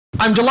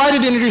I'm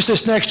delighted to introduce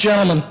this next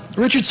gentleman.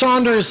 Richard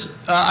Saunders,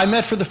 I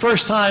met for the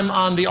first time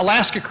on the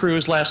Alaska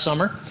cruise last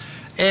summer,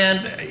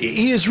 and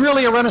he is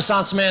really a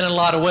Renaissance man in a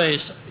lot of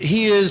ways.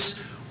 He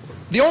is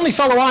the only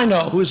fellow I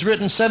know who has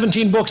written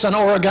 17 books on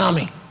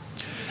origami.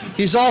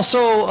 He's also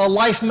a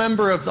life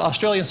member of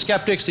Australian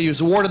Skeptics. He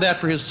was awarded that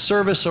for his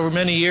service over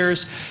many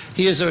years.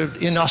 He is,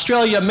 in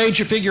Australia, a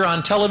major figure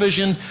on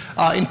television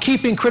in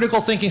keeping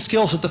critical thinking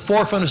skills at the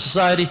forefront of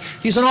society.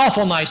 He's an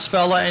awful nice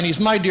fella, and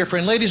he's my dear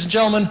friend. Ladies and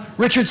gentlemen,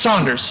 Richard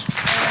Saunders.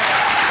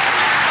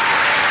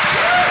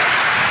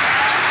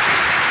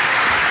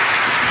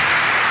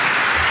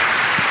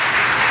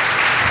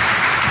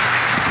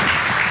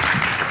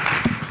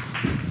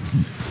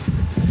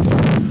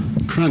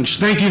 Crunch.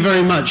 Thank you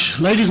very much.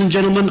 Ladies and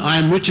gentlemen, I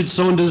am Richard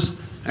Saunders,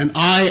 and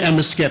I am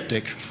a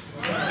skeptic.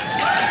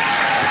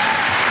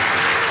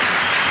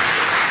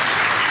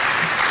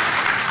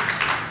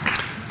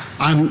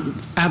 I'm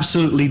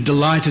absolutely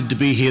delighted to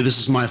be here. This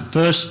is my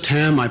first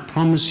TAM. I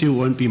promise you it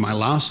won't be my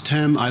last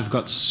TAM. I've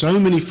got so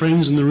many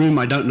friends in the room,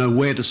 I don't know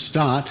where to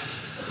start.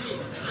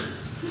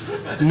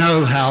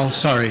 No, Hal,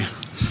 sorry.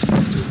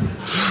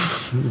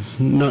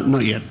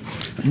 Not yet.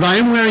 But I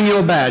am wearing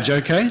your badge,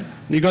 okay?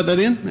 You got that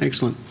in?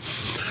 Excellent.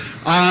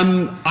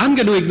 I'm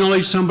going to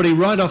acknowledge somebody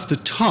right off the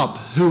top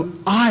who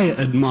I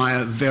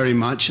admire very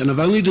much, and I've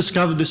only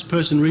discovered this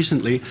person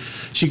recently.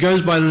 She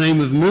goes by the name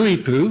of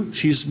Muipu.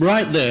 She's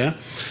right there.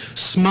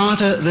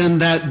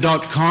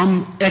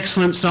 SmarterThanThat.com.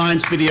 Excellent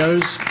science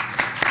videos.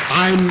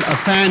 I'm a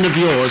fan of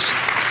yours.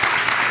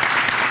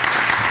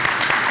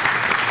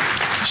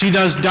 She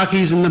does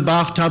duckies in the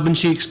bathtub, and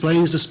she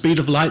explains the speed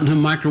of light in her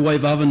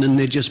microwave oven, and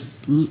they're just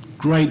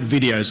great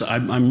videos.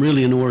 I'm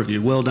really in awe of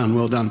you. Well done,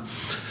 well done.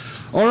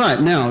 All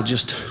right, now I'll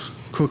just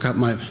cook up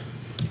my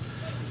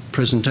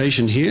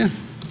presentation here.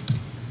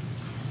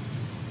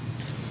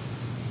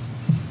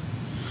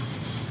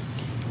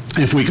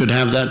 If we could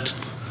have that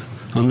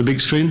on the big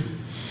screen.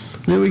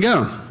 There we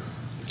go.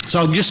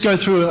 So I'll just go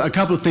through a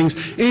couple of things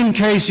in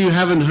case you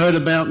haven't heard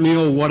about me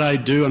or what I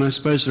do, and I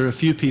suppose there are a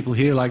few people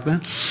here like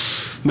that.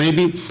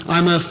 Maybe.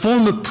 I'm a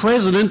former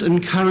president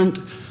and current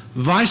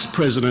vice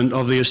president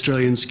of the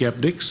Australian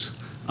Skeptics.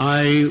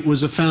 I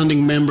was a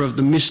founding member of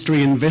the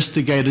Mystery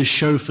Investigators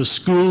show for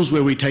schools,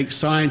 where we take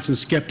science and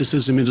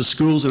skepticism into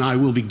schools, and I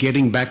will be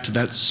getting back to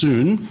that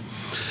soon.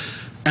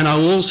 And I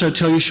will also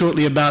tell you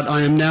shortly about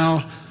I am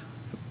now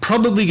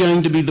probably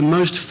going to be the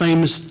most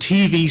famous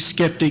TV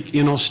skeptic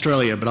in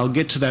Australia, but I'll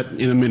get to that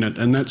in a minute,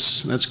 and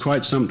that's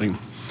quite something.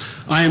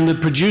 I am the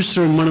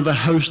producer and one of the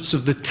hosts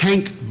of the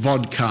Tank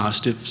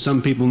Vodcast, if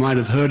some people might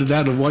have heard of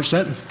that or watched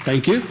that.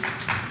 Thank you.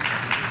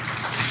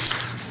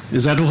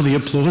 Is that all the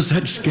applause?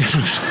 That's good.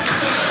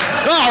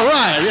 Oh,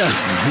 right, yeah.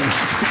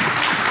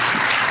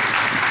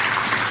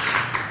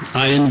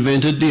 I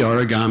invented the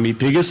origami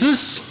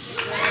Pigasus.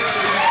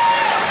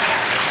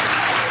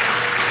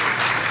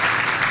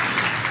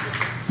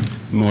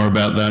 More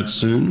about that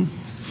soon.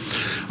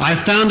 I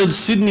founded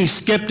Sydney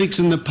Skeptics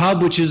in the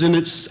Pub, which is in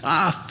its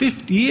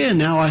 5th year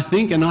now, I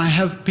think, and I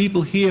have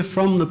people here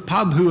from the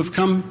pub who have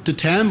come to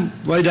TAM,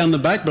 way down the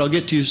back, but I'll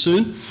get to you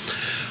soon.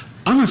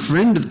 I'm a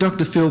friend of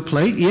Dr. Phil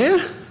Plait,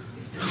 yeah?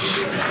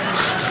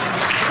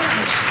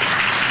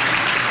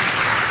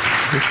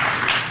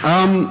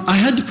 I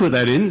had to put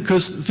that in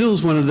because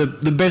Phil's one of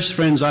the best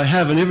friends I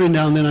have, and every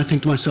now and then I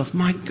think to myself,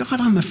 my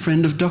God, I'm a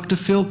friend of Dr.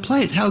 Phil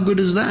Plait. How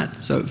good is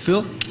that? So,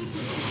 Phil.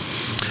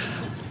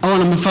 Oh,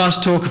 and I'm a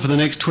fast talker for the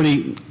next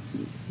 20,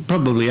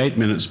 probably 8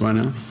 minutes by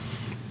now.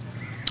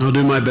 I'll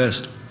do my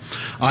best.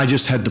 I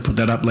just had to put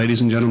that up, ladies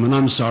and gentlemen.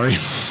 I'm sorry.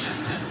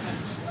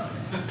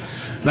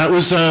 That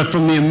was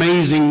from the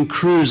amazing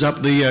cruise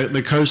up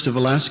the coast of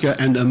Alaska,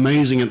 and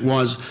amazing it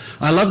was.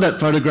 I love that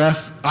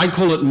photograph. I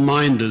call it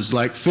minders,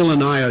 like Phil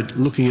and I are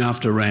looking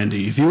after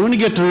Randy. If you want to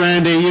get to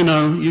Randy, you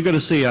know, you've got to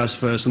see us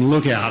first and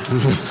look out.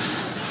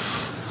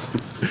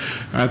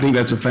 I think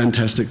that's a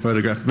fantastic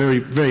photograph. Very,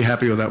 very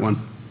happy with that one.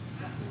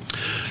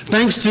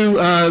 Thanks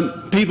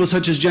to people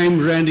such as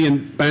James, Randy,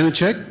 and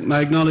Banachek. I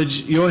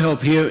acknowledge your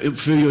help here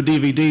for your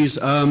DVDs.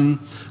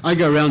 I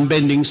go around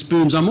bending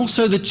spoons. I'm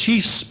also the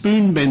chief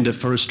spoon bender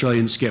for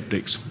Australian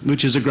Skeptics,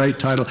 which is a great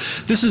title.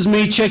 This is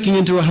me checking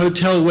into a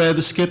hotel where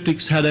the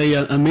Skeptics had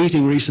a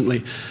meeting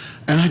recently.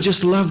 And I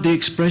just love the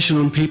expression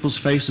on people's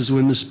faces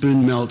when the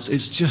spoon melts.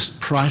 It's just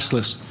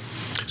priceless.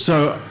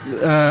 So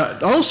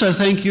also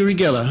thank Uri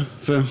Geller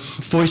for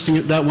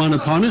foisting that one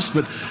upon us,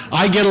 but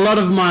I get a lot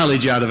of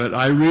mileage out of it,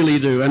 I really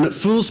do. And it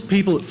fools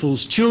people, it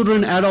fools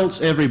children,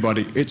 adults,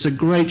 everybody. It's a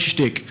great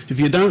shtick. If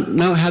you don't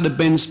know how to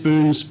bend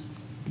spoons,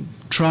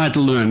 try to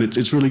learn.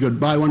 It's really good.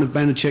 Buy one of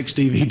Banachek's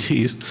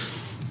DVDs.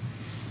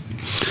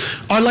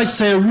 I'd like to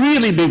say a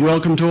really big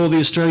welcome to all the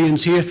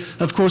Australians here.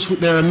 Of course,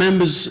 there are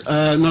members,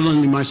 not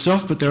only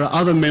myself, but there are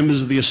other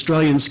members of the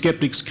Australian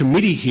Skeptics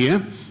Committee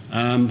here.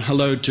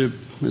 Hello to...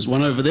 There's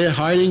one over there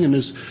hiding, and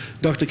there's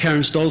Dr.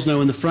 Karen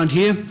Stolzno in the front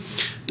here,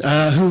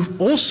 who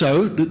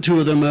also, the two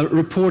of them are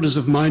reporters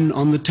of mine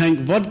on the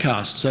Tank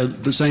Vodcast, so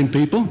the same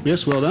people.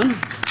 Yes, well done.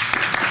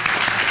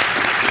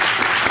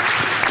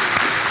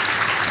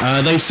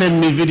 They send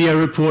me video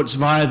reports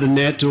via the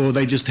net, or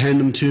they just hand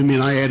them to me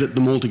and I edit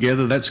them all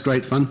together. That's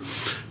great fun.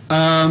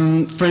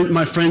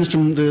 My friends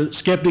from the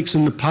Skeptics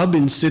in the Pub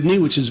in Sydney,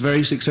 which is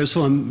very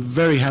successful. I'm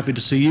very happy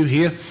to see you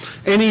here.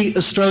 Any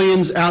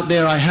Australians out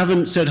there I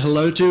haven't said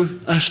hello to?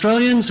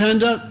 Australians,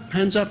 hands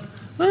up.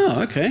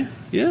 Oh, okay,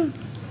 yeah.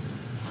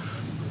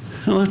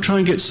 Well, I'll try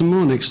and get some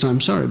more next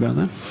time. Sorry about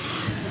that.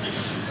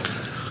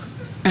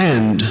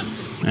 And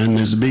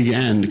there's a big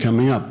and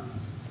coming up.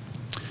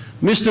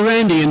 Mr.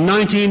 Randy, in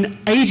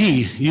 1980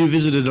 you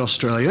visited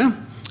Australia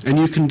and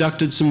you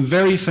conducted some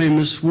very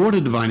famous water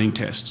divining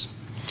tests.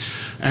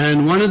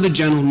 And one of the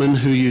gentlemen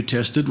who you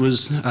tested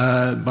was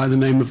by the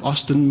name of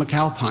Austin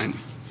McAlpine,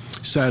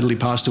 sadly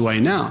passed away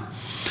now.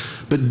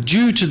 But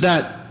due to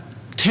that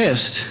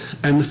test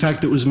and the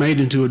fact that it was made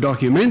into a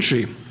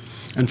documentary,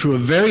 and through a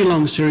very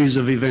long series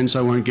of events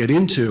I won't get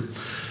into,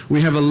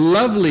 we have a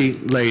lovely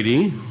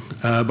lady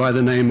by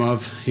the name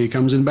of, here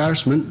comes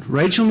embarrassment,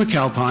 Rachel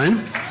McAlpine,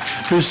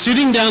 who's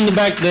sitting down the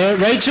back there.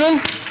 Rachel?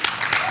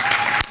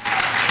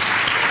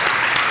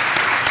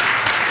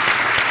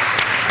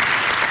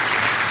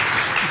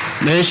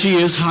 There she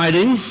is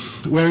hiding,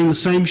 wearing the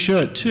same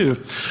shirt too.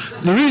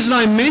 The reason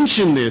I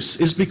mention this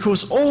is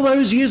because all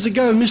those years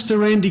ago, Mr.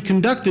 Randy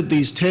conducted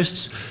these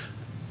tests,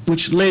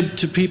 which led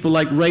to people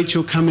like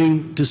Rachel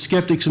coming to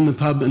Skeptics in the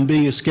Pub and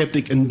being a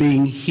skeptic and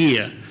being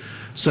here.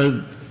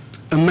 So,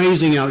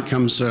 amazing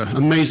outcomes, sir.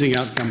 Amazing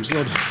outcomes.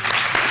 Well,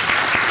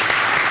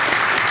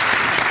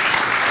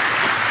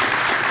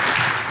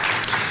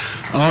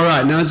 all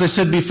right, now as I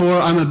said before,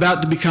 I'm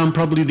about to become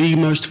probably the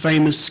most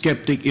famous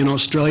skeptic in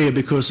Australia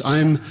because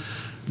I'm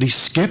the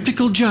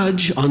skeptical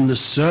judge on the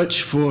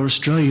search for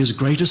Australia's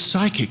greatest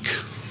psychic.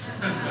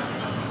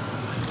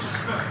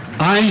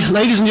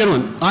 Ladies and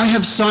gentlemen, I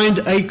have signed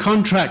a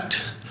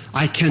contract.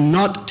 I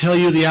cannot tell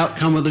you the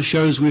outcome of the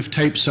shows we've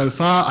taped so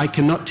far. I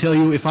cannot tell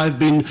you if I've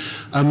been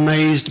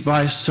amazed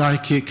by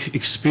psychic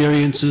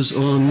experiences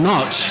or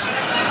not.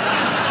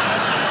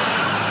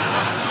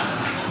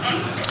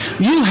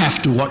 You'll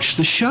have to watch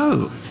the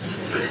show.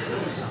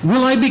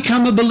 Will I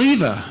become a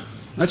believer?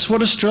 That's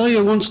what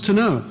Australia wants to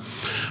know.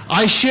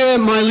 I share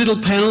my little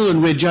panel,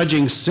 and we're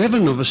judging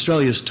 7 of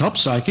Australia's top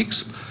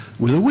psychics,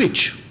 with a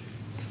witch.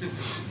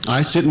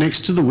 I sit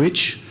next to the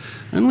witch,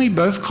 and we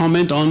both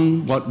comment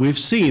on what we've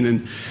seen.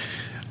 And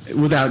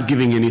without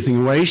giving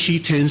anything away, she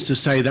tends to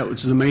say that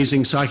was an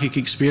amazing psychic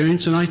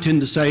experience, and I tend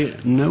to say,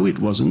 no, it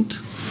wasn't.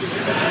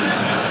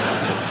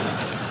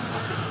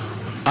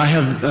 I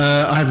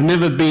have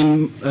never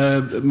been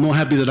more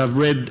happy that I've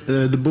read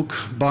the book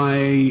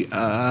by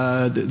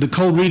the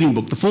cold reading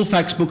book, the full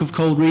facts book of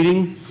cold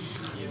reading.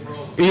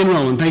 Ian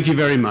Rowland, thank you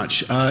very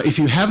much. If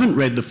you haven't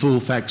read the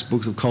full facts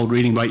book of cold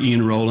reading by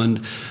Ian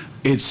Rowland,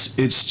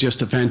 it's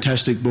just a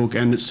fantastic book,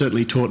 and it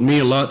certainly taught me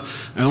a lot,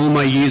 and all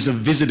my years of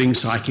visiting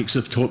psychics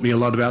have taught me a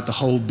lot about the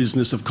whole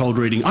business of cold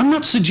reading. I'm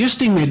not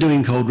suggesting they're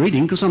doing cold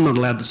reading, because I'm not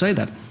allowed to say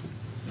that.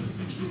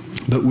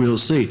 But we'll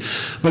see.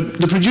 But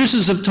the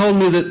producers have told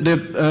me that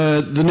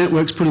the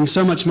network's putting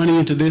so much money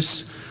into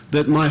this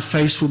that my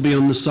face will be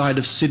on the side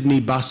of Sydney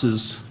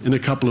buses in a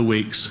couple of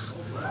weeks.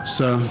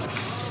 So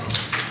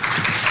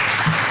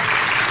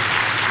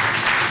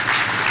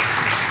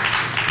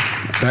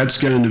that's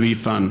going to be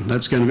fun.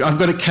 That's going to be. I've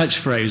got a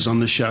catchphrase on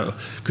the show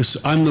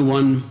because I'm the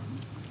one.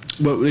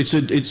 Well, it's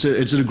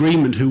an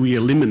agreement who we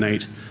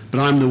eliminate, but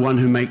I'm the one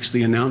who makes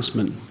the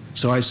announcement.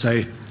 So I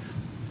say,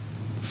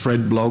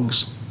 Fred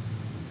blogs.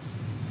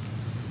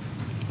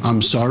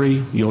 I'm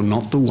sorry, you're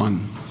not the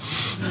one.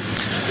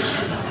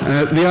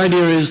 The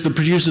idea is the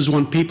producers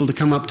want people to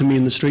come up to me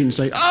in the street and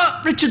say,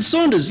 "Ah, Richard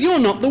Saunders, you're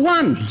not the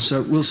one."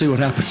 So we'll see what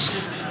happens.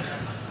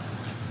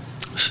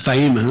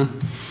 Fame, huh?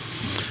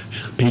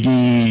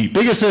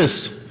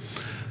 Pigasus.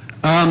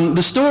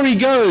 The story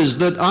goes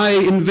that I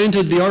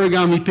invented the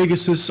origami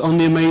Pigasus on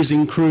the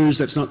amazing cruise.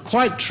 That's not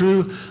quite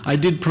true. I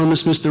did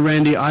promise Mr.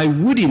 Randy I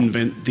would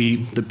invent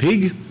the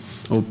pig,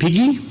 or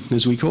piggy,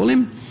 as we call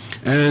him.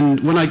 And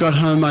when I got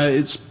home,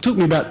 it took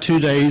me about 2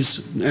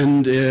 days,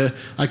 and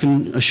I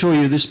can assure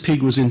you this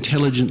pig was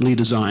intelligently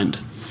designed.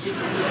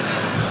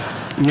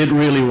 It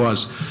really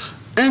was.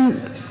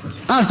 And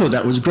I thought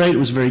that was great. It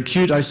was very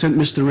cute. I sent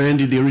Mr.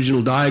 Randy the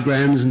original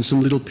diagrams and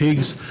some little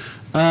pigs.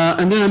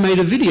 And then I made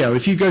a video.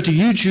 If you go to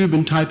YouTube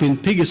and type in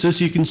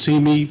Pigasus, you can see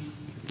me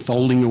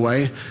folding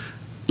away.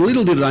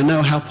 Little did I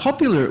know how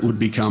popular it would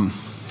become.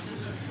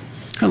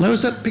 Hello,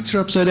 is that picture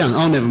upside down?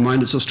 Oh, never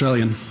mind, it's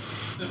Australian.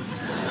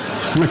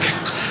 Okay.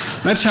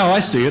 That's how I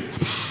see it.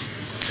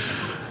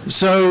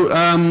 So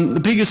the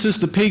Pigasus,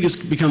 the pig, has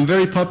become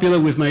very popular.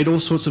 We've made all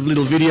sorts of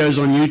little videos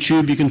on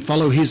YouTube. You can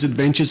follow his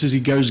adventures as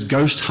he goes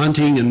ghost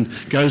hunting and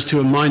goes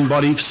to a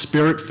mind-body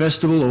spirit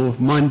festival, or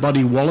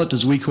mind-body wallet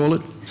as we call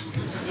it.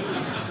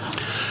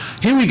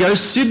 Here we go,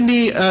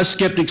 Sydney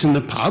Skeptics in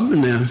the Pub,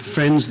 and their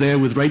friends there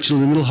with Rachel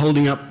in the middle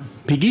holding up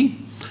Piggy.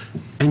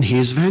 And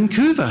here's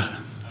Vancouver.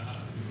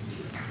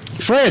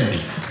 Fred.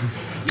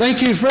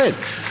 Thank you, Fred.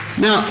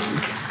 Now,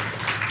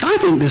 I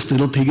think this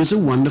little pig is a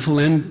wonderful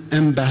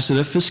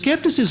ambassador for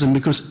skepticism,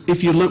 because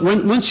if you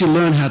once you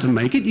learn how to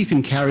make it, you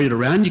can carry it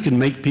around, you can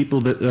make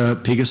people that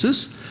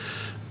Pigasus,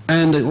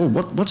 and oh,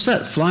 what's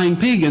that, flying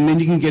pig? And then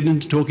you can get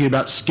into talking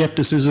about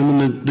skepticism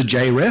and the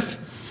JREF.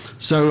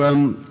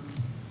 So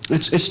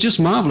it's just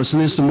marvelous,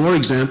 and there's some more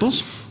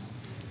examples.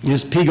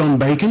 There's pig on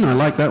bacon, I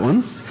like that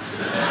one.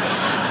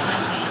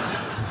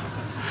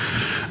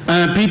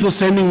 People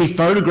sending me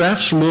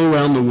photographs from all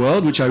around the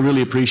world, which I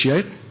really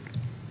appreciate.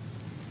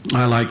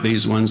 I like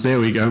these ones. There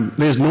we go.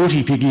 There's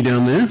naughty piggy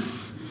down there,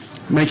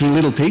 making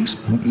little pigs.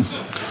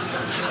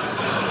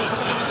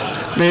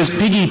 There's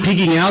Piggy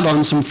pigging out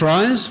on some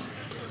fries,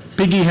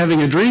 Piggy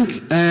having a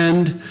drink,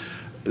 and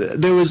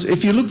there was,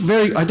 if you look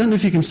very, I don't know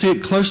if you can see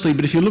it closely,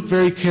 but if you look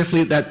very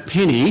carefully at that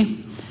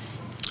penny,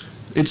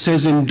 it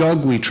says, "In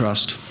dog we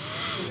trust."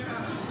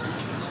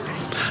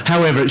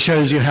 However, it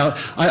shows you how...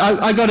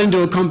 I got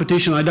into a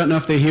competition, I don't know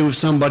if they're here with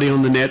somebody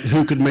on the net,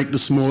 who could make the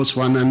smallest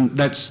one, and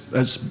that's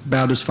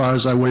about as far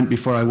as I went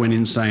before I went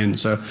insane.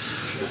 So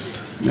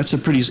that's a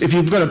pretty... If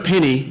you've got a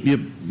penny, you'll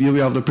be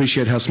able to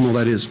appreciate how small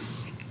that is.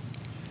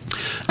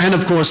 And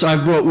of course,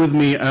 I've brought with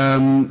me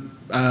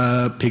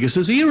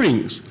Pigasus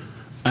earrings.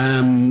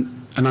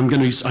 And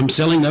I'm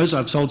selling those.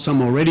 I've sold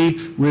some already,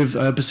 with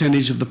a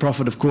percentage of the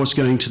profit, of course,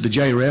 going to the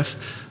JREF,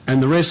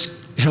 and the rest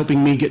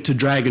helping me get to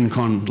Dragon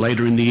Con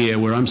later in the year,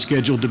 where I'm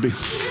scheduled to be.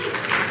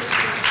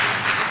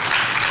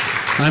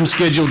 I'm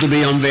scheduled to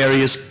be on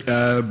various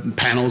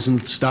panels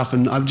and stuff,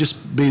 and I've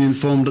just been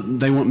informed that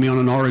they want me on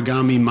an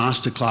origami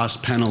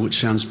masterclass panel, which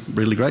sounds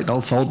really great.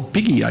 I'll fold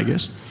Piggy, I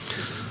guess.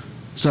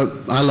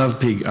 So I love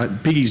Pig.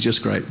 Piggy's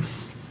just great.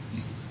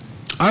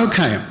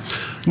 Okay,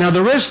 now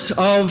the rest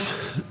of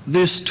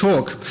this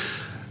talk,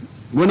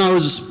 when I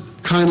was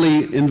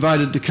kindly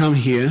invited to come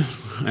here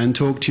and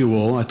talk to you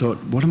all, I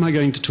thought, what am I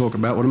going to talk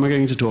about? What am I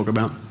going to talk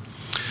about?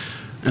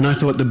 And I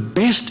thought the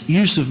best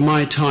use of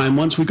my time,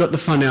 once we got the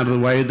fun out of the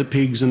way, the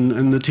pigs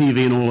and the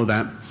TV and all of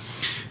that,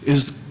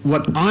 is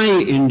what I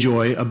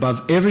enjoy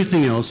above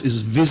everything else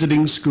is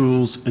visiting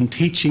schools and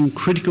teaching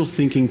critical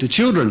thinking to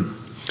children.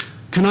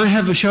 Can I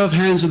have a show of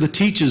hands of the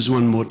teachers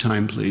one more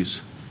time,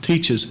 please?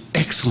 Teachers,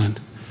 excellent.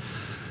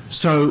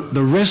 So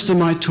the rest of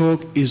my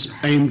talk is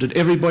aimed at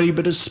everybody,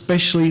 but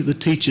especially the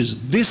teachers.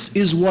 This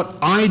is what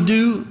I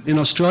do in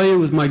Australia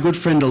with my good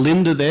friend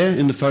Alinda there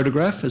in the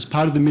photograph as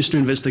part of the Mystery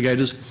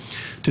Investigators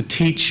to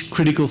teach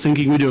critical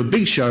thinking. We do a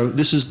big show.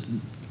 This is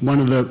one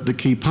of the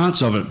key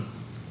parts of it.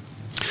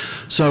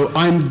 So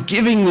I'm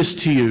giving this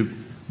to you.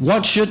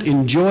 Watch it,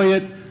 enjoy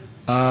it.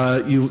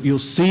 You'll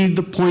see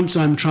the points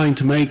I'm trying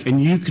to make,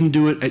 and you can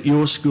do it at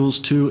your schools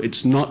too.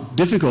 It's not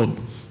difficult.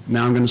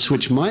 Now I'm going to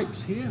switch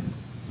mics here.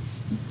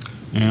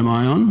 Am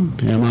I on?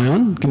 Am I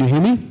on? Can you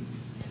hear me?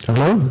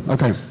 Hello?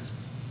 Okay.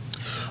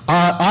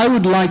 I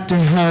would like to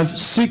have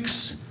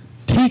 6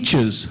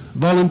 teachers,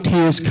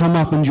 volunteers, come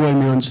up and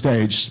join me on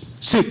stage.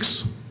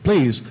 6,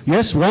 please.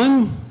 Yes,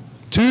 1,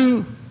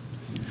 2,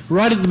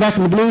 right at the back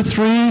in the blue,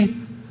 3,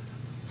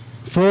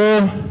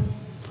 4,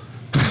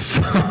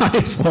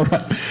 5, all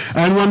right.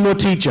 And 1 more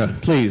teacher,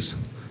 please.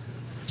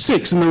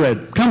 6 in the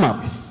red. Come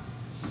up.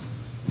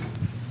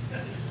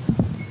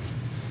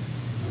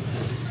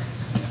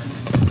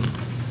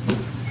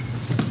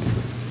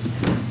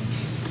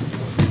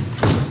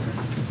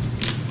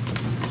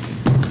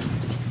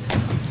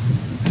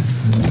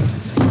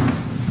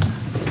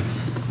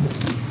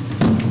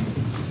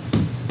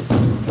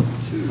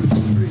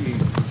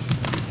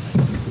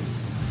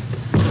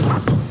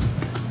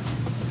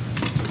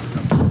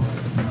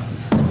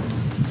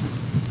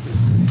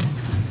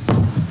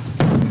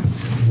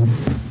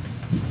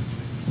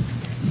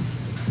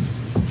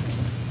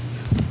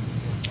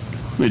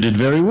 We did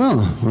very well.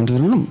 Onto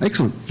the room.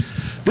 Excellent.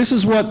 This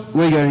is what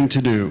we're going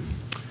to do.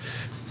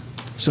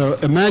 So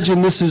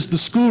imagine this is the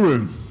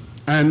schoolroom,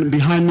 and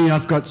behind me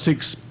I've got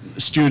 6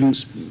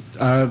 students,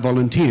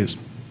 volunteers.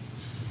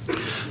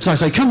 So I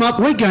say, come up,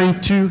 we're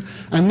going to,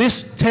 and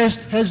this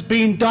test has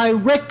been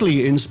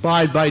directly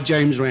inspired by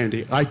James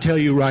Randi. I tell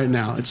you right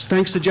now, it's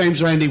thanks to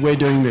James Randi we're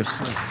doing this.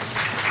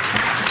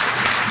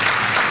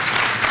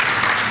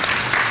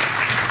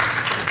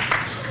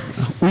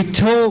 We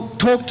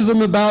talk to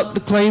them about the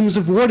claims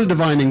of water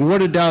divining,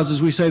 water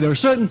dowsers. We say there are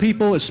certain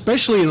people,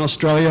 especially in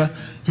Australia,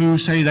 who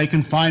say they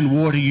can find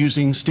water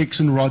using sticks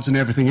and rods and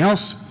everything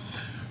else.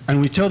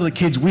 And we tell the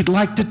kids, we'd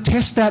like to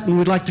test that, and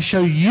we'd like to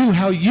show you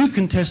how you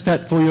can test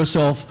that for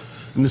yourself.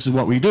 And this is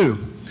what we do.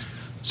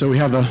 So we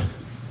have a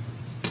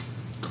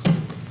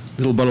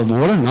little bottle of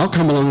water, and I'll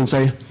come along and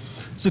say,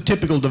 it's a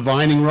typical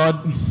divining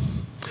rod.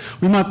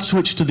 We might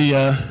switch to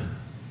the,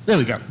 there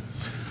we go.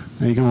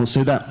 Now you can all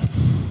see that.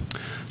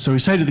 So we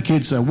say to the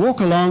kids, walk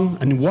along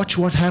and watch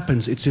what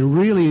happens. It's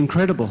really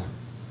incredible.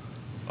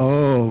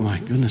 Oh, my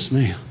goodness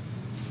me.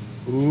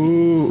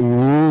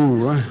 Ooh,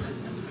 right.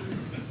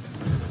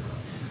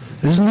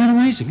 Isn't that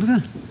amazing? Look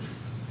at that.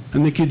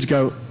 And the kids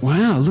go,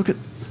 wow, look at,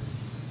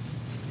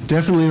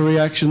 definitely a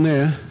reaction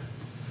there.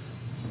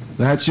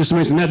 That's just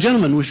amazing. Now,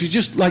 gentlemen, would you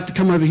just like to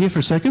come over here for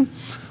a second?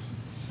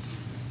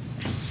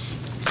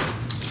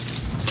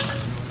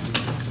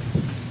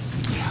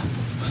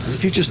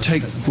 if you just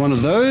take one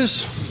of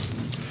those,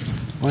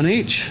 one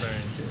each.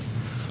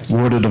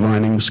 Water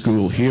divining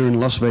school here in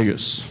Las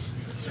Vegas.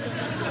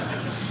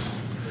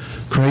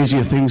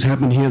 Crazier things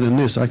happen here than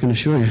this, I can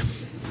assure you.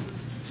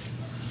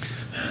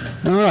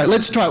 All right,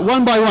 let's try it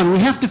one by one. We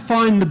have to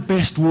find the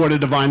best water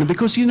diviner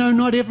because, you know,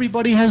 not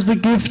everybody has the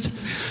gift.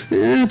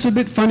 It's a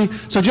bit funny.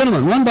 So,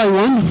 gentlemen, one by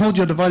one, hold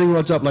your dividing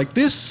rods up like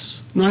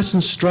this. Nice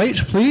and straight,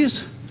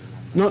 please.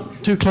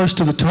 Not too close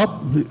to the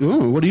top.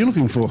 Oh, what are you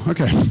looking for?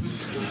 Okay.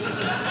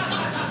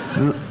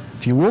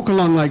 If you walk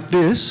along like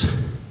this,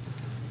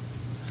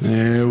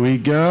 there we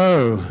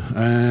go.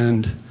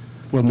 And,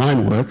 well,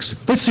 mine works.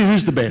 Let's see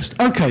who's the best.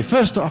 Okay,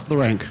 first off the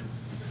rank.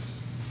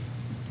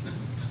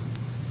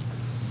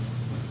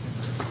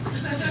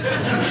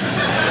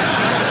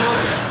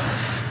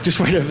 Just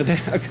wait over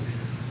there. Okay.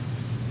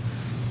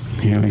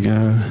 Here we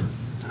go.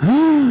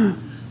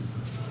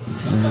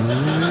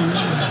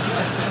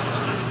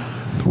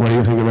 What do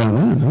you think about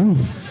that? Oh.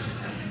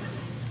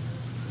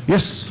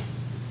 Yes.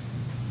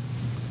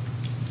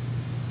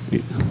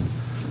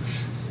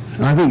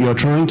 I think you're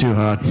trying too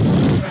hard.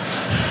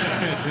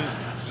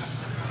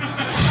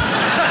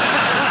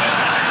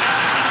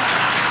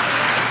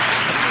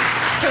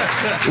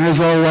 There's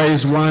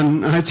always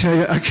one, I tell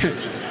you. Okay.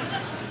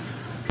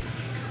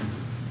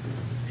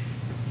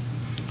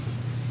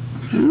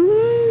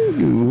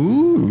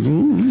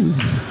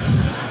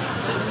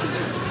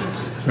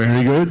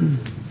 Very good.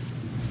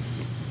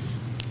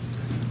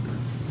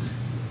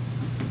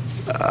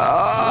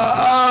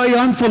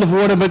 Yeah, I'm full of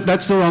water, but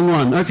that's the wrong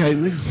one. Okay.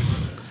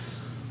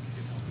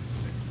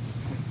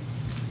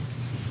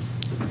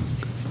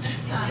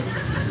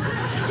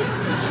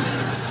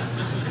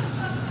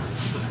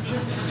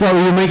 So,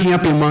 were you making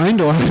up your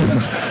mind, or?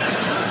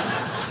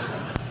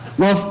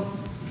 Well,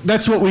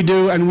 that's what we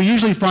do, and we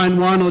usually find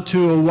one or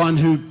two or one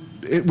who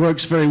it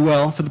works very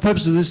well. For the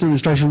purpose of this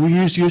demonstration, we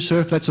used you, sir,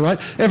 if that's all right.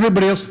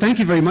 Everybody else, thank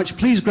you very much.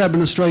 Please grab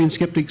an Australian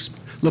Skeptic's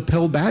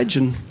lapel badge,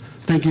 and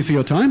thank you for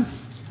your time.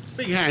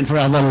 Big hand for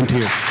our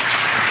volunteers.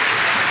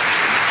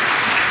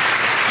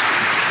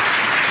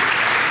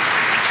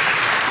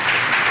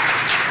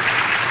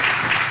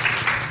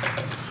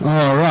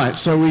 All right,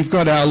 so we've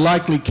got our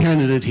likely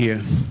candidate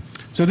here.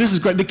 So this is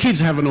great. The kids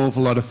have an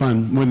awful lot of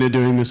fun when they're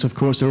doing this, of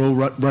course. They're all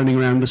running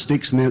around the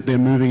sticks and they're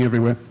moving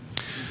everywhere.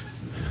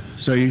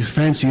 So you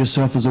fancy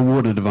yourself as a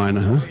water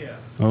diviner, huh? Oh, yeah.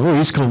 Oh,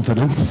 he's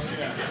confident. Oh,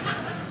 yeah.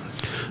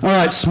 All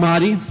right,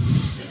 Smarty.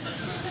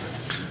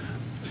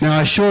 Now,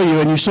 I assure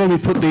you, and you saw me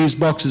put these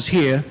boxes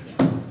here,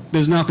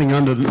 there's nothing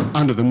under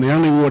them. The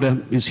only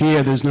water is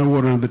here. There's no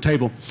water under the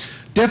table.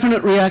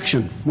 Definite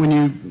reaction when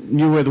you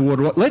knew where the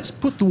water was. Let's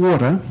put the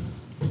water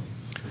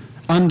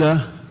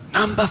under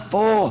number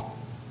 4.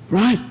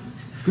 Right?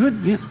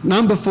 Good? Yeah.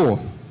 Number 4.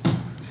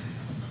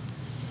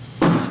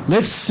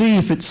 Let's see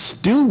if it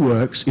still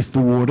works if the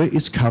water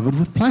is covered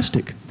with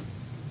plastic.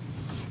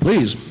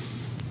 Please.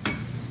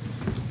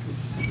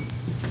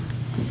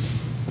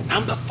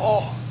 Number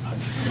 4.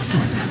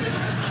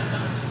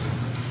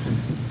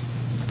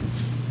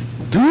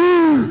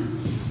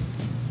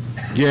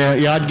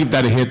 Yeah, I'd give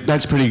that a hit.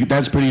 That's pretty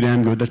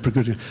damn good. That's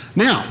pretty good.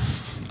 Now,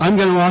 I'm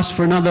going to ask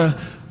for another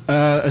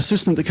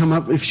assistant to come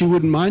up, if she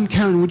wouldn't mind.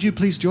 Karen, would you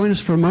please join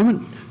us for a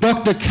moment?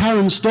 Dr.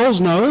 Karen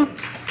Stolzno.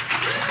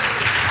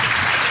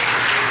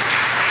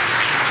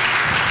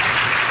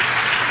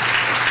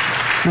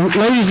 Now,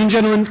 ladies and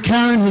gentlemen,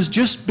 Karen has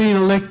just been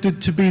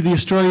elected to be the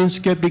Australian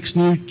Skeptic's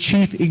new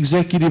Chief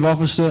Executive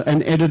Officer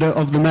and Editor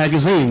of the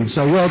magazine.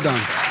 So well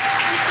done.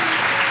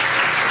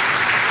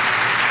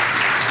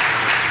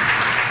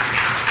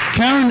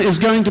 Karen is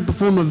going to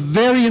perform a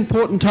very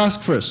important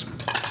task for us.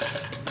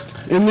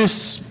 In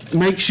this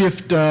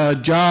makeshift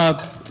jar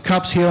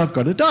cups here, I've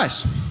got a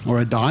dice, or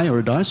a die, or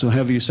a dice, or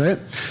however you say it.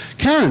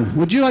 Karen,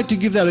 would you like to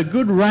give that a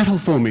good rattle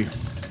for me?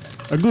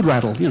 A good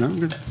rattle, you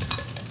know.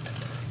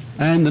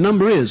 And the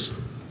number is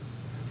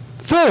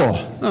 4.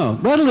 Oh,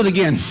 rattle it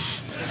again.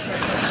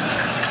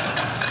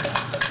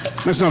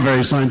 That's not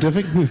very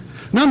scientific.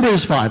 Number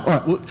is 5. All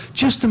right, well,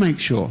 just to make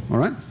sure, all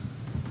right?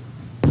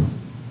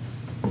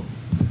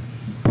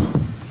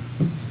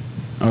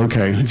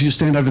 Okay, if you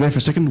stand over there for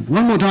a second.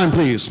 One more time,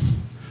 please.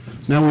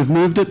 Now we've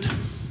moved it.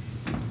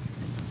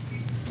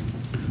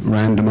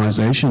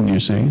 Randomization, you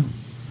see.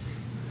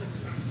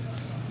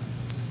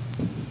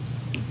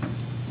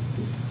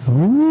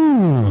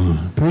 Ooh,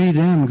 pretty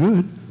damn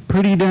good.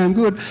 Pretty damn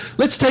good.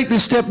 Let's take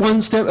this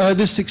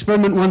this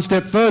experiment one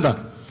step further.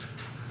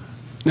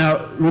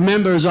 Now,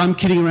 remember, as I'm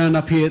kidding around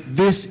up here,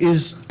 this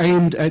is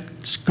aimed at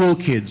school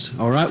kids,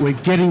 all right? We're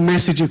getting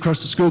message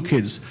across to school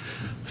kids.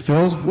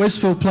 Phil, where's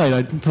Phil played?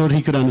 I thought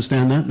he could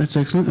understand that. That's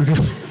excellent.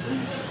 Okay.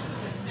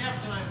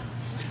 Nap time.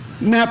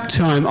 Nap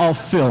time. Oh,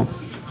 Phil.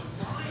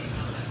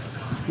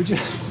 Would you?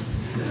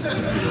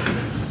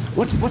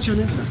 What's your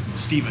name, sir?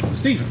 Stephen.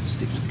 Stephen.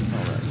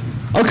 All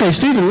right. Okay,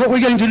 Stephen, what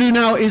we're going to do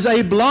now is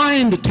a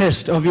blind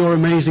test of your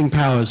amazing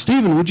powers.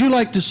 Stephen, would you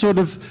like to sort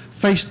of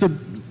face the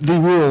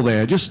wall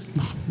there?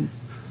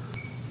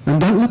 And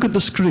don't look at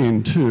the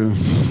screen, too.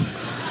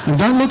 And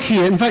don't look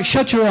here. In fact,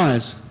 shut your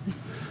eyes.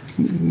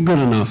 Good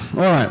enough.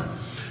 All right.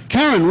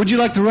 Karen, would you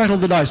like to rattle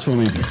the dice for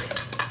me?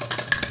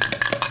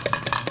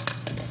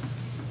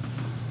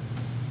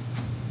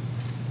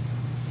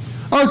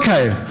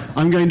 Okay,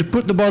 I'm going to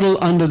put the bottle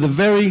under the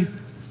very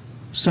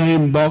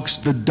same box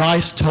the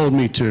dice told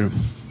me to.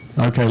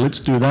 Okay, let's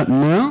do that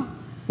now.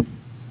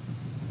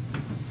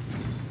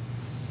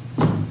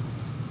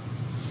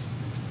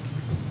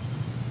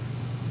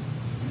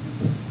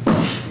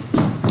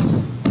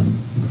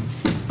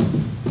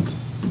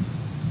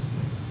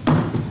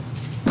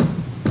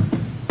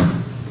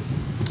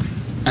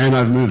 And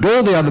I've moved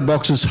all the other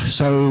boxes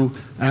so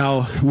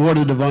our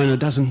water diviner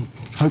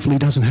hopefully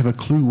doesn't have a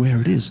clue where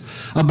it is.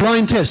 A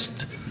blind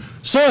test.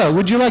 Sir,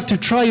 would you like to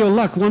try your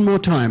luck one more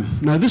time?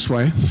 No, this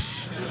way.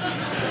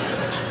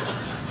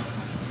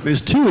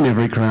 There's two in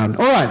every crowd.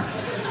 All right.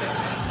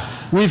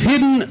 We've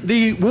hidden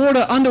the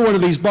water under one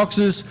of these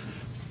boxes.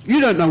 You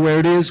don't know where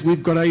it is.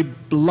 We've got a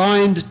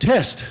blind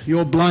test.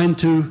 You're blind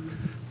to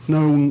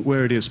knowing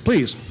where it is.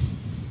 Please.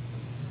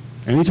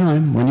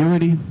 Anytime, when you're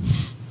ready.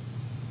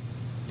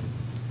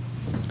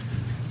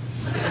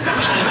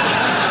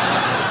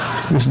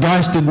 This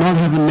dice did not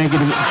have a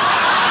negative.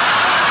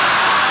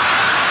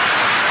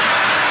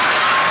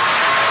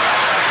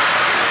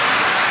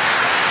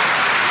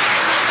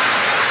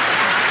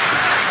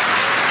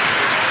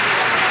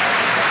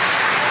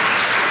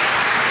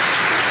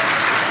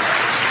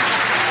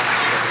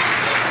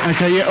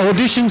 Okay, yeah,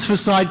 auditions for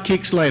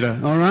sidekicks later,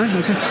 all right?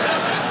 Okay.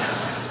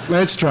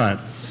 Let's try it.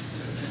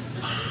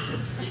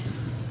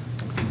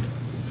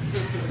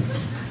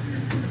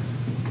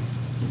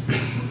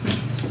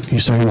 You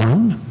say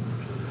one?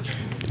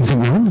 You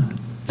think one?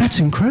 That's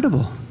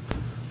incredible.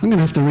 I'm going to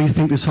have to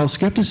rethink this whole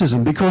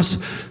skepticism because,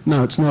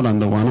 no, it's not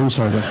under one, I'm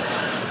sorry.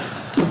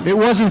 But it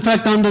was, in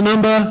fact, under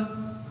number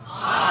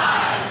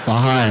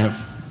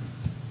 5.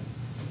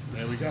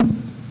 There we go.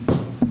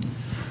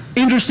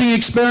 Interesting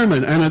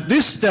experiment. And at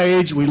this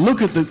stage, we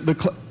look at the do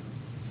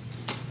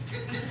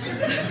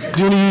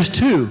you want to use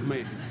 2?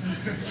 Maybe.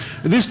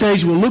 At this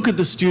stage, we'll look at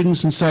the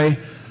students and say,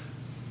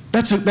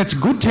 that's a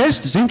good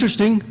test, it's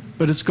interesting,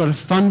 but it's got a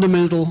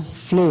fundamental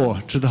flaw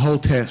to the whole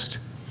test.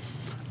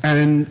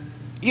 And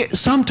yeah,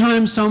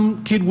 sometimes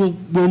some kid will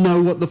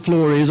know what the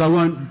flaw is. I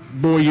won't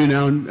bore you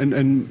now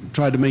and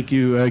try to make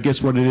you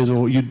guess what it is,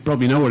 or you'd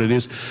probably know what it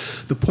is.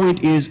 The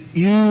point is,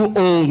 you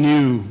all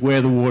knew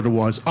where the water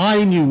was.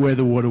 I knew where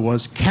the water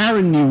was.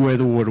 Karen knew where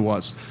the water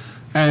was.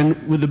 And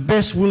with the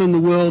best will in the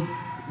world...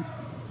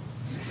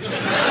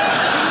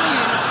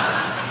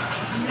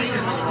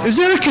 Is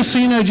there a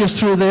casino just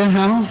through there,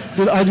 Hal,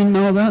 that I didn't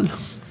know about?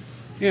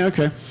 Yeah,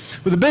 okay.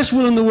 With the best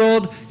will in the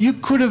world, you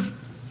could have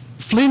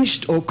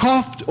flinched or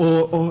coughed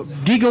or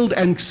giggled,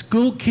 and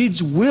school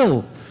kids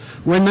will.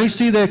 When they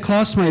see their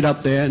classmate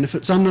up there, and if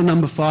it's under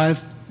number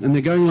 5, and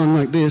they're going along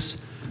like this,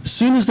 as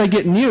soon as they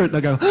get near it, they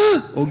go,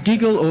 or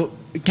giggle, or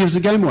it gives the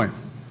game away.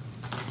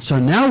 So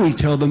now we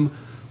tell them,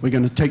 we're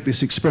going to take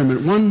this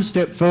experiment one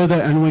step further,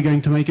 and we're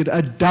going to make it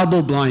a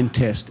double-blind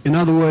test. In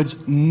other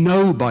words,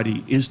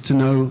 nobody is to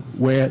know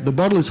where the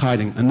bottle is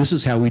hiding, and this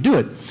is how we do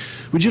it.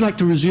 Would you like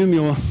to resume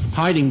your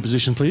hiding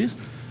position, please?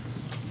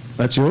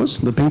 That's yours,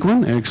 the pink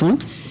one.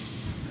 Excellent.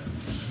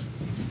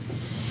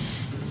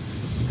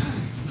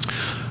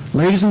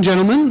 Ladies and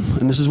gentlemen,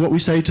 and this is what we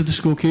say to the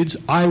school kids,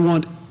 I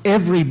want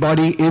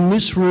everybody in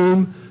this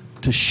room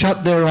to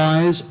shut their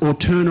eyes or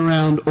turn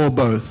around or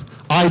both.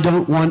 I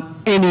don't want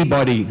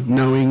anybody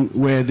knowing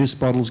where this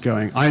bottle's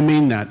going. I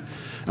mean that.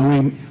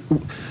 And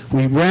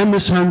we ram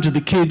this home to the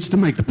kids to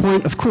make the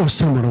point. Of course,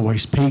 someone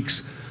always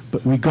peeks,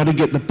 but we've got to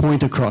get the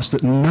point across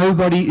that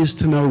nobody is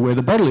to know where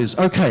the bottle is.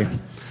 Okay,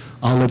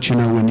 I'll let you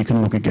know when you can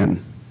look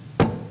again.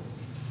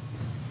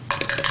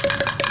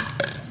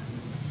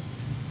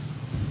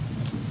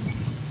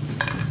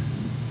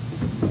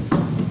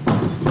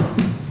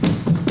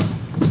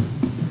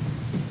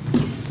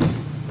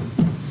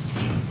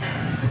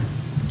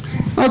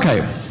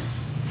 Okay,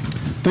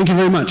 thank you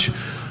very much.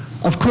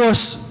 Of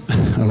course,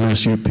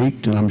 unless you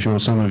peeked, and I'm sure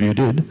some of you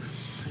did,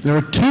 there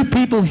are 2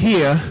 people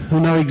here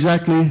who know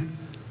exactly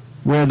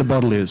where the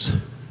bottle is,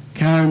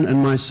 Karen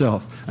and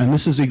myself. And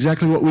this is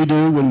exactly what we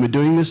do when we're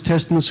doing this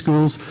test in the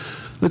schools.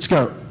 Let's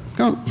go.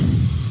 Go.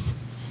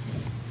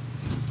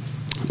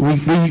 We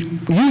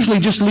usually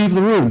just leave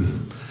the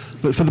room,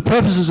 but for the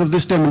purposes of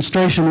this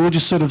demonstration, we'll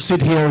just sort of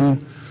sit here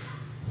and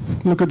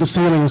look at the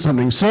ceiling or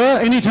something. Sir,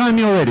 anytime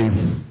you're ready.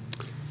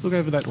 Look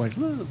over that way.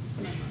 Look.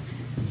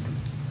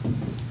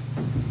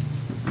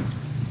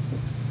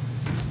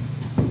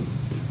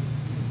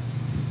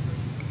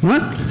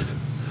 What?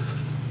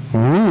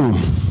 Ooh.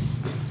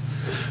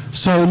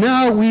 So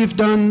now we've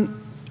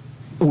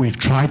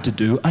tried to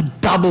do a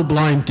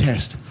double-blind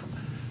test.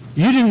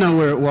 You didn't know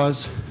where it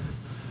was.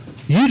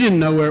 You didn't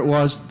know where it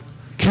was.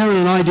 Karen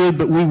and I did,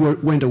 but we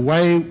went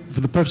away.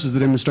 For the purposes of the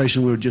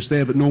demonstration, we were just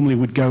there, but normally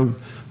we'd go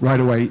right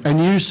away.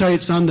 And you say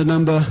it's under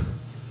number?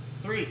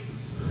 3.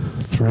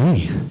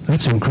 3.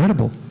 That's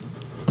incredible.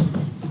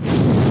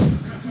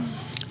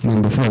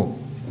 Number 4.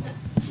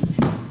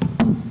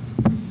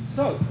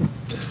 So,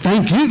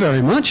 thank you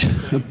very much.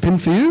 A pin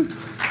for you.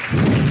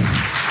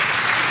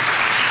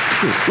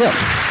 Yeah.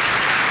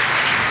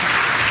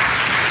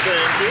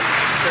 Thank you.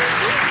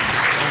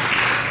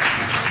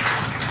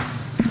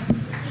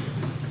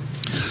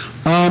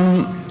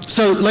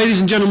 So,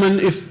 ladies and gentlemen,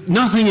 if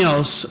nothing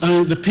else,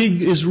 the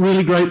pig is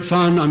really great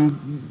fun.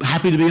 I'm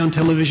happy to be on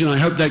television. I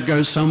hope that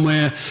goes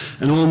somewhere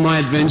and all my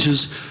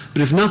adventures.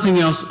 But if nothing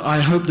else, I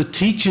hope the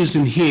teachers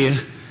in here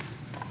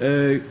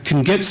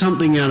can get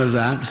something out of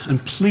that.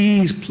 And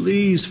please,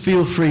 please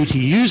feel free to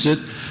use it.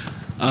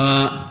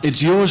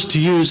 It's yours to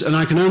use. And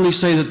I can only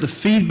say that the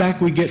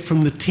feedback we get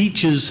from the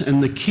teachers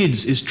and the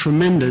kids is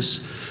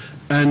tremendous.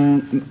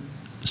 And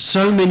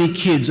so many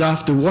kids,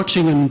 after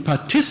watching and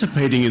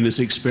participating in this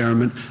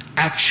experiment,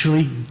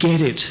 actually get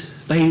it.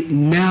 They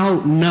now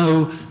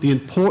know the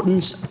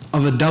importance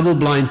of a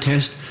double-blind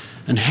test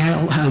and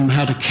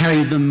how to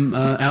carry them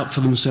out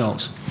for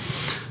themselves.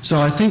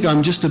 So I think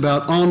I'm just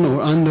about on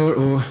or under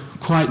or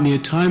quite near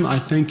time. I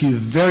thank you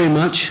very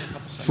much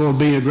for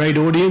being a great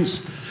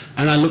audience,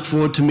 and I look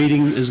forward to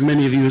meeting as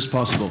many of you as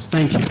possible.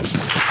 Thank you.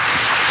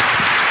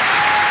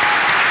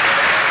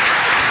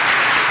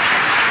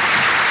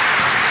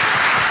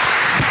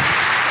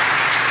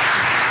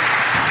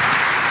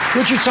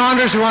 Richard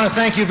Saunders, we want to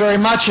thank you very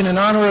much, and in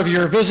honor of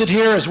your visit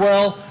here as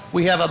well,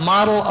 we have a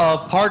model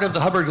of part of the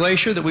Hubbard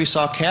Glacier that we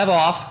saw calve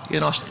off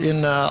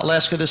in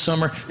Alaska this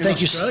summer.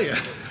 Thank you. Australia.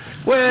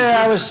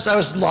 Well, I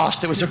was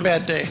lost. It was a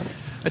bad day.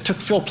 I took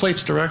Phil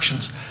Plate's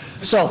directions.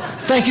 So,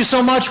 thank you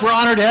so much. We're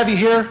honored to have you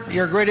here.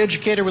 You're a great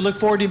educator. We look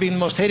forward to you being the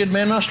most hated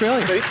man in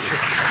Australia. Thank you.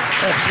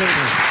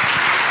 Absolutely.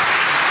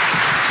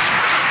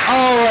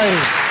 All righty.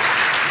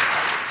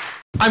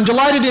 I'm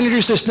delighted to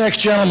introduce this next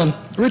gentleman.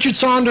 Richard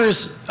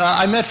Saunders,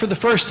 I met for the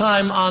first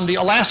time on the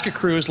Alaska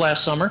cruise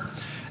last summer,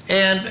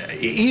 and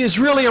he is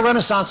really a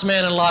Renaissance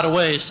man in a lot of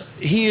ways.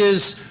 He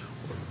is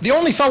the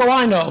only fellow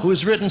I know who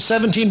has written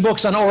 17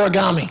 books on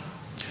origami.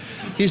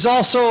 He's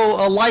also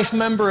a life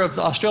member of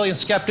Australian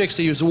Skeptics.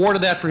 He was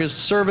awarded that for his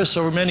service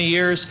over many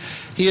years.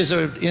 He is,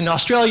 in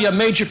Australia, a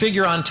major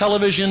figure on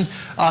television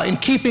in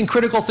keeping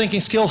critical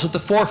thinking skills at the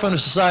forefront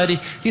of society.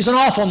 He's an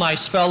awful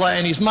nice fella,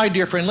 and he's my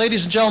dear friend.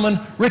 Ladies and gentlemen,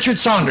 Richard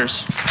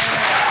Saunders.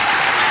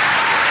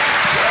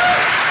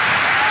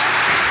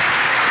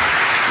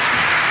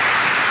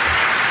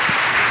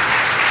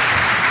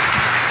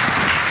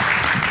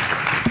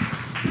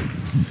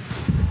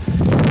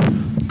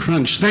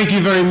 Crunch. Thank you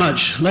very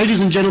much.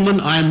 Ladies and gentlemen,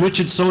 I am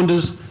Richard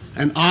Saunders,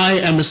 and I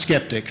am a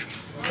skeptic.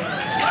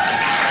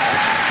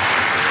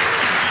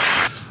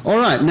 All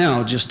right, now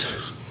I'll just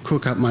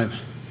cook up my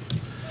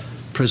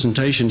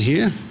presentation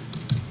here.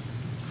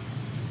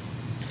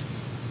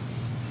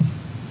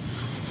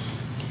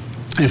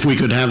 If we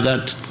could have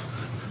that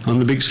on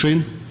the big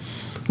screen.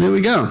 There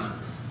we go.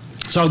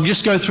 So I'll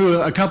just go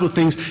through a couple of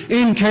things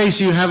in case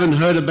you haven't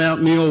heard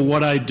about me or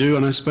what I do,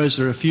 and I suppose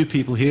there are a few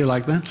people here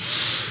like that.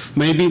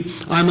 Maybe.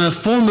 I'm a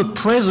former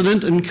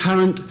president and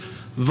current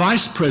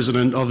vice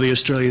president of the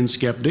Australian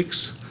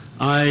Skeptics.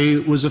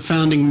 I was a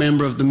founding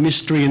member of the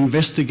Mystery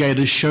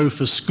Investigators show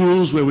for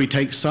schools, where we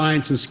take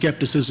science and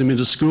skepticism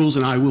into schools,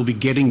 and I will be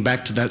getting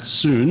back to that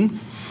soon.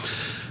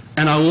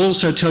 And I will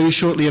also tell you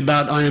shortly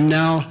about I am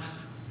now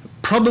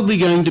probably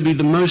going to be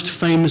the most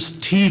famous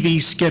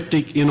TV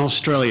skeptic in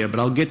Australia, but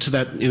I'll get to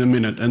that in a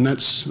minute, and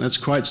that's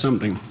quite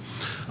something.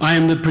 I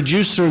am the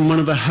producer and one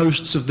of the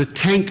hosts of the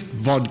Tank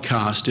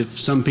Vodcast, if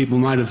some people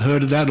might have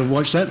heard of that or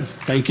watched that.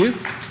 Thank you.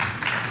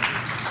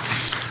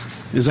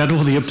 Is that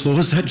all the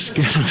applause? That's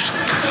good.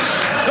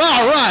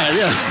 All right,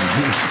 yeah.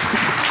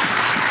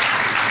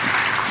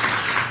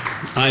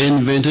 I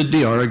invented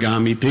the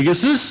origami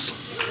Pigasus.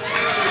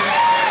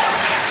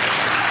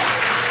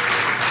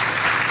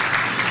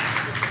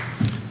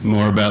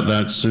 More about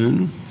that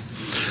soon.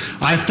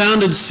 I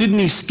founded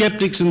Sydney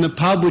Skeptics in the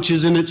Pub, which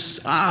is in its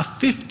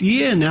 5th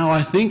year now,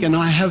 I think, and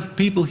I have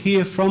people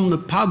here from the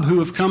pub who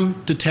have come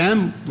to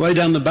TAM, way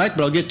down the back,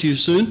 but I'll get to you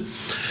soon.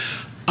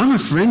 I'm a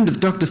friend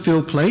of Dr.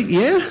 Phil Plate,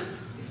 yeah?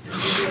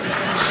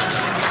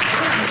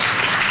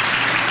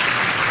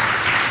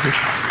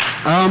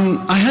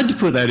 I had to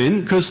put that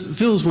in because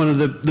Phil's one of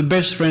the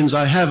best friends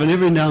I have, and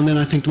every now and then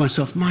I think to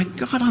myself, my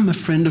God, I'm a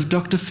friend of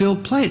Dr. Phil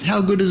Plate.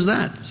 How good is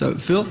that? So,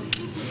 Phil.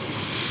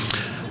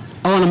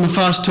 Oh, and I'm a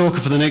fast talker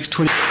for the next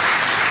 20...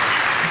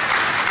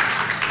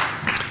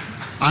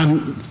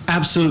 I'm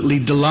absolutely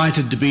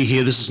delighted to be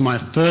here. This is my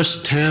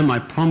first TAM. I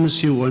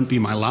promise you it won't be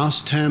my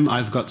last TAM.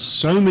 I've got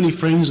so many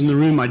friends in the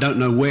room, I don't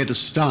know where to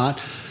start.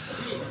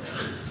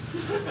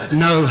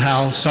 No,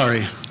 Hal,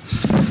 sorry.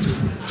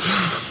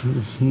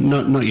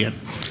 Not yet.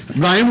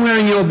 But I am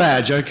wearing your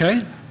badge,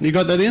 okay? You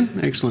got that in?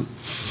 Excellent.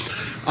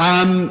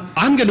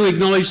 I'm going to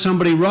acknowledge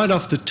somebody right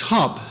off the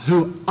top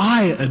who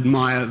I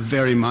admire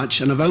very much,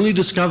 and I've only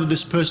discovered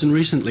this person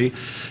recently.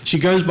 She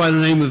goes by the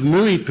name of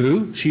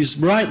Muipu. She's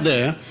right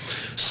there.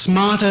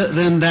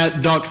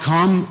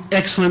 SmarterThanThat.com.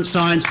 Excellent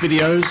science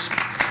videos.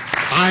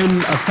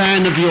 I'm a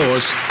fan of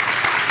yours.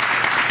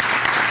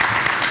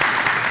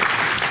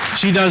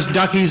 She does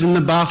duckies in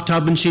the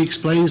bathtub, and she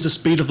explains the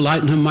speed of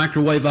light in her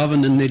microwave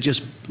oven, and they're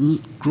just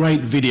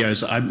great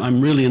videos.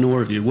 I'm really in awe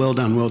of you. Well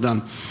done, well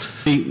done.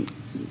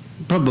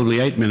 Probably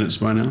 8 minutes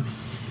by now.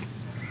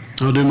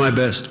 I'll do my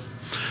best.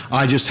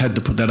 I just had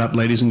to put that up,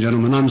 ladies and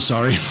gentlemen. I'm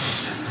sorry.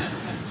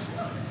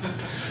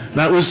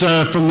 That was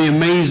from the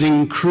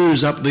amazing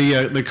cruise up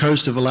the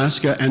coast of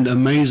Alaska, and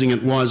amazing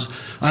it was.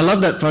 I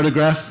love that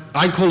photograph.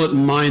 I call it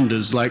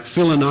minders, like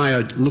Phil and I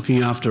are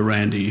looking after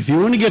Randy. If you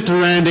want to get to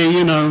Randy,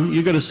 you know,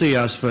 you've got to see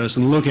us first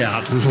and look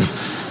out.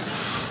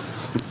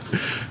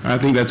 I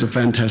think that's a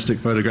fantastic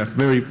photograph.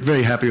 Very,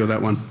 very happy with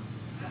that one.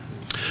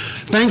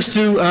 Thanks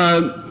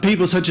to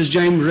people such as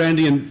James,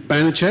 Randy, and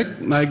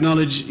Banachek. I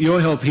acknowledge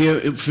your help here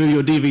for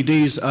your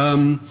DVDs.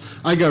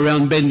 I go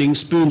around bending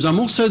spoons. I'm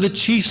also the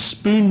chief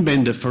spoon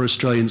bender for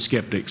Australian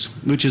Skeptics,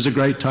 which is a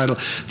great title.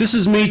 This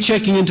is me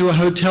checking into a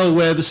hotel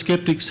where the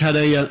Skeptics had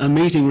a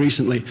meeting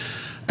recently.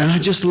 And I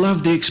just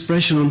love the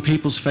expression on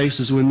people's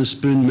faces when the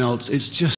spoon melts. It's just